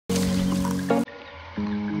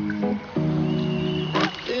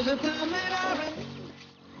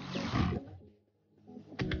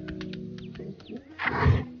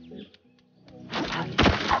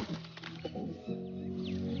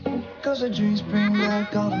Welcome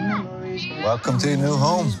to your new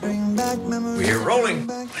home. We're rolling.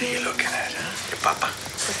 What are you looking at, huh? Your papa?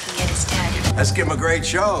 Looking at his dad. Let's give him a great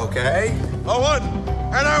show, okay? The one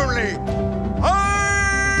and only.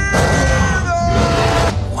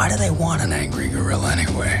 Why do they want an angry gorilla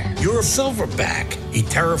anyway? You're a silverback. He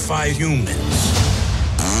terrifies humans.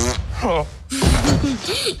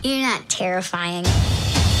 You're not terrifying.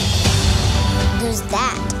 Who's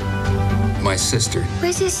that? My sister.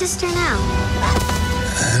 Where's your sister now?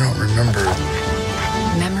 I don't remember.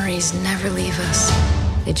 Memories never leave us.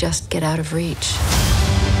 They just get out of reach.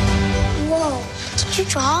 Whoa, did you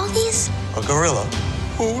draw all these? A gorilla.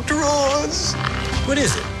 Who draws? What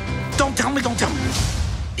is it? Don't tell me, don't tell me.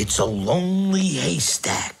 It's a lonely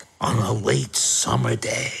haystack on a late summer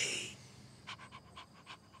day.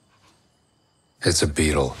 It's a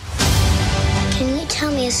beetle. Can you tell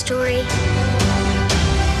me a story?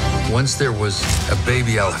 Once there was a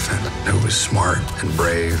baby elephant who was smart and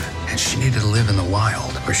brave, and she needed to live in the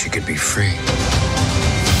wild where she could be free.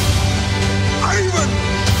 Ivan!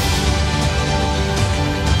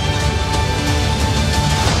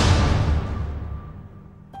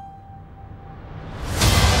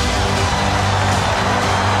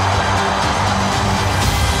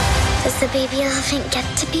 Does the baby elephant get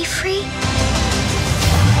to be free?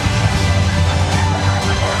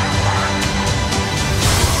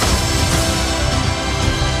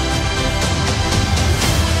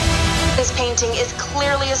 This painting is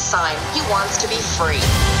clearly a sign he wants to be free.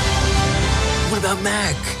 What about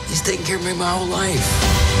Mac? He's taken care of me my whole life.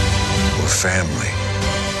 We're family.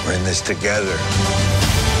 We're in this together.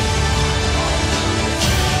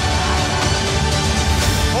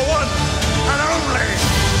 The one and only.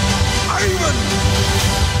 Ivan!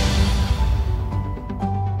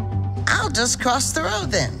 I'll just cross the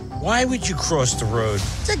road then, Why would you cross the road?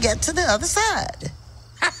 to get to the other side.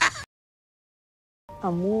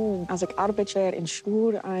 Amor, als ik arbeidsjaar in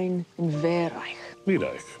Schroer ein weerreich. Wie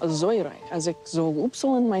reich? Zo reich, als ik zo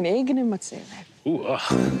opzollen mijn eigen met zijn.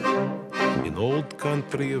 In old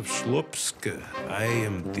country of Slupska, I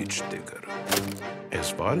am ditch digger.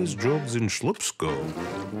 As far as jobs in Slups go,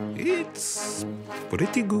 it's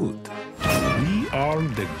pretty good. We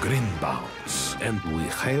are the Greenbaums, and we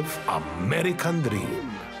have American dream.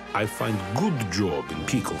 I find good job in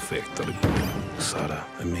pickle factory. Sarah,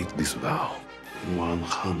 I make this vow.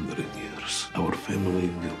 100 years, our family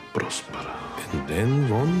will prosper. And then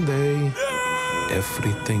one day,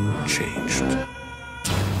 everything changed.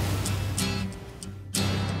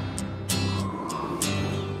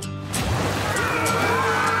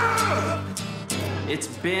 It's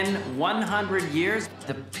been 100 years.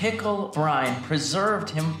 The pickle brine preserved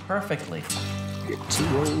him perfectly. You're too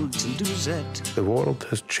old to do that. The world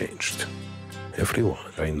has changed. Everyone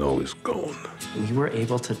I know is gone. You were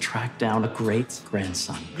able to track down a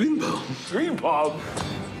great-grandson. Greenbaum? Greenbaum?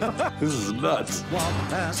 This is nuts. Walk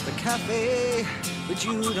past the cafe, but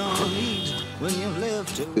you don't eat when you live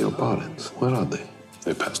to. The Obarins, where are they?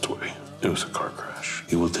 They passed away. It was a car crash.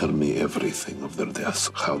 He will tell me everything of their deaths,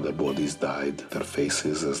 how their bodies died, their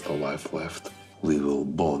faces as the life left. We will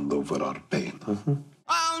bond over our pain.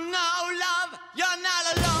 Oh no, love, you're not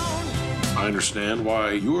alone. I understand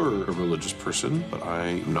why you're a religious person, but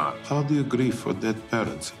I'm not. How do you grieve for dead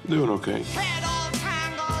parents? Doing okay. I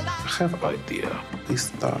have an idea. They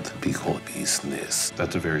start pickle business.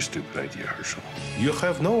 That's a very stupid idea, Herschel. You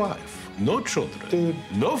have no wife, no children,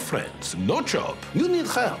 no friends, no job. You need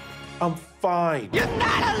help. I'm fine. You're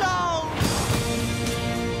not alone.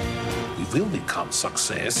 We will become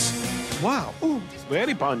success. Wow. Ooh, it's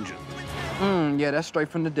very pungent. Yeah, that's straight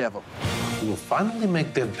from the devil. We will finally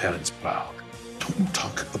make dead parents proud. Don't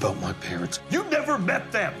talk about my parents. You never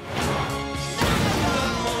met them.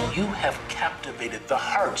 You have captivated the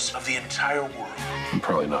hearts of the entire world.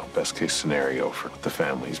 Probably not best case scenario for what the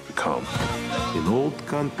family's become. In old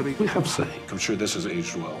country, we have saying. I'm sure this has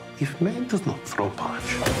aged well. If man does not throw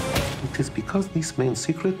punch, it is because this man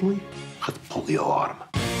secretly had polio arm.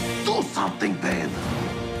 Do something, Ben.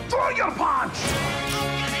 Throw your punch.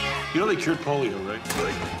 You know they cured polio,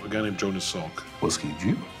 right? A guy named Jonas Salk. Was he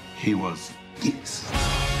Jew? He was. Yes.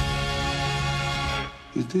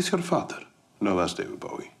 Is this your father? No, that's David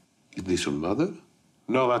Bowie. Is this your mother?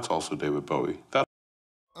 No, that's also David Bowie. That.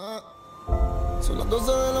 Son las 12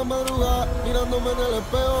 de la madrugada, mirándome en el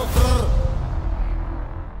espejo.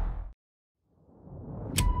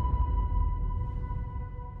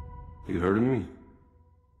 You heard of me?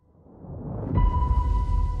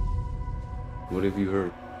 What have you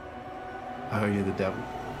heard? I heard you're the devil.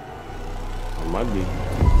 I might be.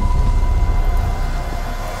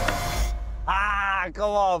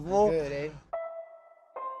 Come on, fool. Good, eh?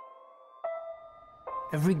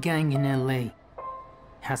 Every gang in LA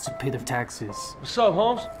has to pay their taxes. What's up,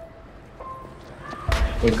 Holmes?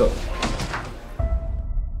 Wake up.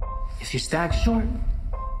 If you're stacked short,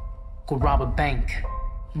 go rob a bank.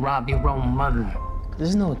 Rob your own mother.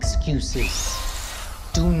 There's no excuses.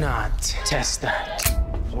 Do not test that.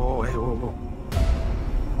 Whoa, hey, whoa.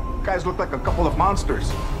 Guys look like a couple of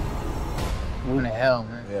monsters. What the hell,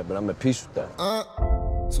 man? Yeah, but I'm at peace with that.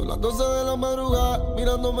 Son las 12 de la madrugada,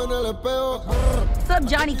 mirándome en el espejo. What's up,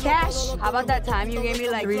 Johnny Cash? How about that time you gave me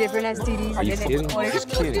like 3 different STDs? Are you kidding? She's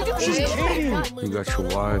kidding. She's kidding. You got your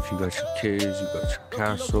wife, you got your kids, you got your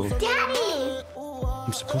castle. Daddy!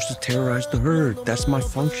 I'm supposed to terrorize the herd. That's my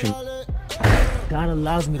function. God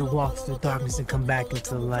allows me to walk through the darkness and come back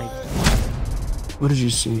into the light. What did you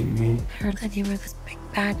see, man? I heard that you were this big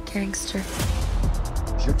bad gangster.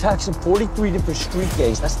 You're taxing 43 different street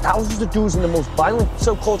gangs. That's thousands of dudes in the most violent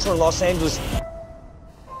subculture in Los Angeles.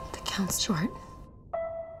 The Count's short.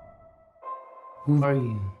 Who are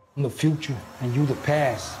you? I'm the future, and you the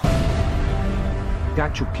past.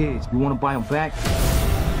 Got your kids. You want to buy them back?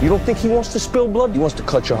 You don't think he wants to spill blood? He wants to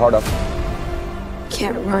cut your heart up.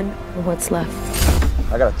 Can't run for what's left.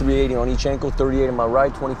 I got a 380 on each ankle, 38 in my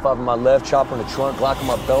right, 25 in my left, chopper in the trunk, Glock in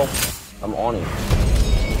my belt. I'm on it.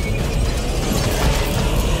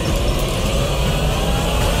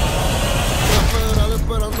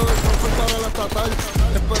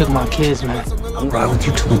 Took my kids, man. I'm riding with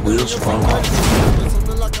you till the wheels fall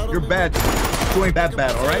off. You're bad. You ain't that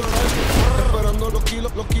bad, all right?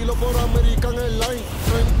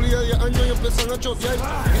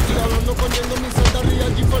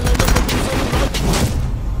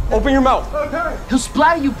 Open your mouth. He'll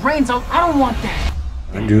splatter your brains out. I don't want that.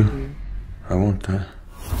 I do. I want that.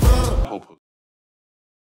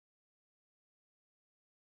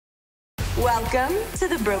 Welcome to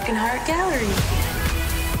the Broken Heart Gallery.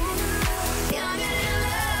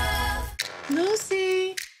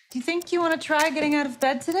 Lucy, do you think you want to try getting out of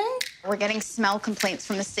bed today? We're getting smell complaints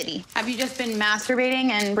from the city. Have you just been masturbating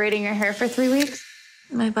and braiding your hair for 3 weeks?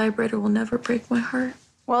 My vibrator will never break my heart.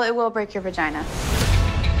 Well, it will break your vagina.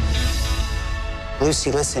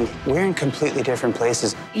 Lucy, listen, we're in completely different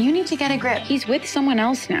places. You need to get a grip. He's with someone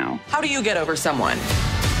else now. How do you get over someone?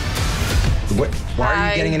 What? Why are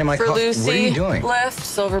you getting into my car? Lucy, what are you doing? Lyft,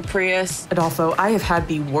 silver Prius. Adolfo, I have had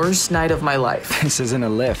the worst night of my life. This isn't a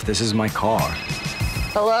Lyft. This is my car.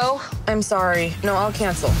 Hello? I'm sorry. No, I'll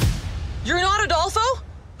cancel. You're not Adolfo?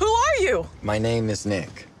 Who are you? My name is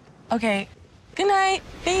Nick. Okay. Good night.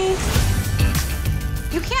 Thanks.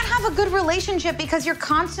 You can't have a good relationship because you're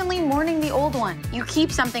constantly mourning the old one. You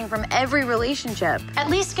keep something from every relationship. At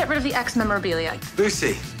least get rid of the ex memorabilia.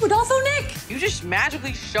 Lucy. Adolfo, Nick. You just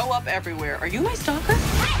magically show up everywhere. Are you my stalker?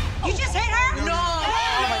 You just hit her? No.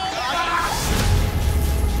 Oh my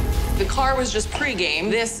God. The car was just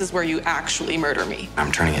pregame. This is where you actually murder me.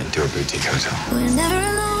 I'm turning it into a boutique hotel. We're never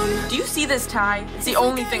alone. Do you see this tie? It's the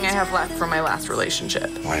only thing I have left from my last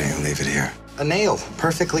relationship. Why don't you leave it here? A nail,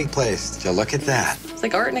 perfectly placed. You look at that. It's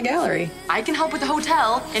like art in a gallery. I can help with the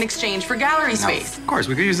hotel in exchange for gallery space. Of course,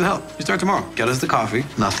 we could use the help. You start tomorrow. Get us the coffee.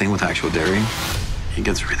 Nothing with actual dairy. He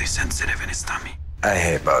gets really sensitive in his tummy. I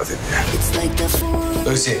hate both of you. It's like the fool.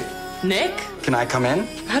 Lucy, Nick? can I come in?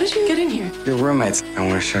 How did you get in here? Your roommates. I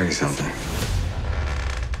want to show you something.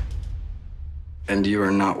 And you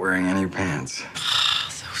are not wearing any pants.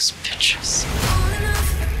 Those bitches.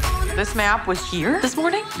 This map was here this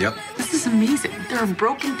morning? Yep. This is amazing. There are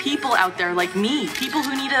broken people out there like me. People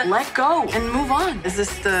who need to let go and move on. Is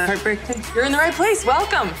this the heartbreak thing? You're in the right place.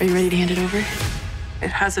 Welcome. Are you ready to hand it over? It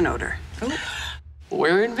has an odor. Oh.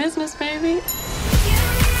 We're in business, baby.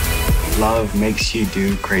 Love makes you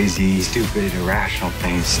do crazy, stupid, irrational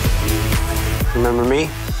things. Remember me?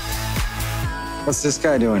 What's this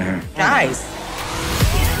guy doing here? Guys.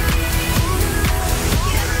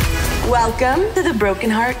 Welcome to the Broken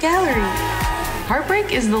Heart Gallery.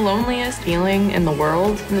 Heartbreak is the loneliest feeling in the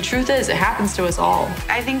world, and the truth is, it happens to us all.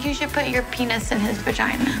 I think you should put your penis in his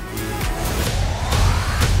vagina.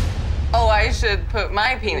 Oh, I should put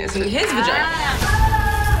my penis in his vagina.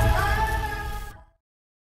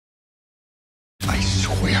 I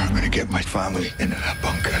swear I'm gonna get my family into that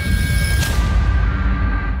bunker.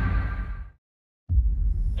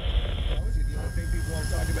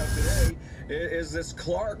 Is this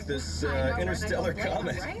Clark, this interstellar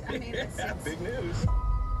comet? Right? I mean, yeah, big news.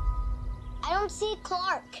 I don't see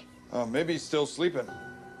Clark. Oh, maybe he's still sleeping.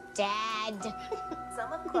 Dad.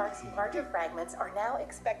 Some of Clark's larger fragments are now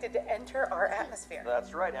expected to enter our atmosphere.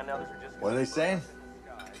 That's right, and now those are just... What are they saying?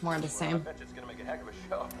 More of the same. I bet you it's gonna make a heck of a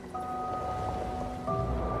show.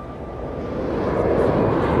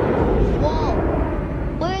 Whoa.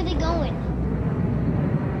 Where are they going?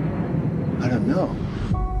 don't know.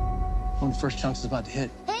 One of the first chunks is about to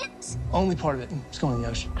hit. Hit? Only part of it. It's going in the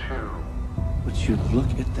ocean. Would you look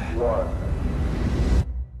at that?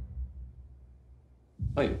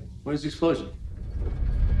 Wait, where's the explosion?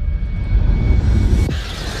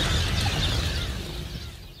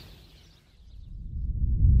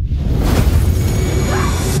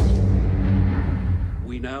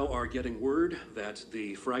 We now are getting word that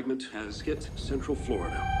the fragment has hit Central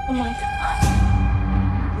Florida. Oh my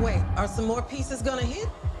God. Wait, are some more pieces gonna hit?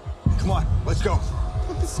 Come on, let's go.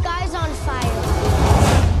 But the sky's on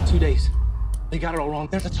fire. 2 days. They got it all wrong.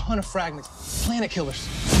 There's a ton of fragments. Planet killers.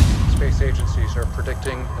 Space agencies are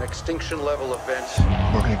predicting an extinction level event.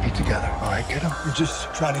 We're gonna be together, all right, kiddo? We're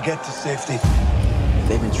just trying to get to safety.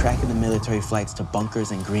 They've been tracking the military flights to bunkers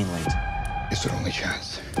in Greenland. It's their only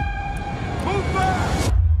chance. Move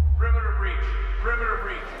back! Perimeter breach. Perimeter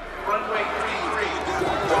breach. Runway 33.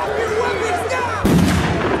 Drop your weapons now!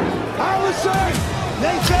 Allison!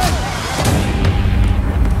 Nathan!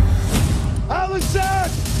 Allison!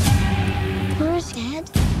 Where's Dad?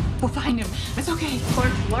 We'll find him. It's okay.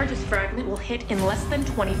 Clark's largest fragment will hit in less than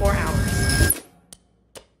 24 hours.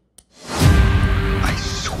 I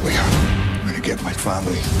swear, I'm gonna get my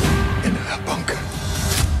family into that bunker.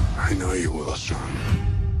 I know you will, son.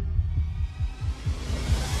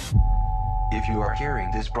 If you are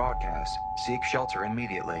hearing this broadcast, seek shelter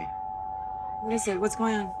immediately. What is it? What's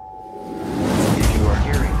going on? If you are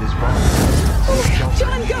hearing this broadcast, seek shelter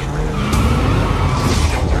John, go! Seek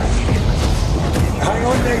shelter immediately. Hang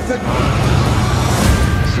on, Nathan!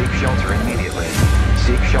 Seek shelter immediately.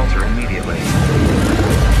 Seek shelter immediately.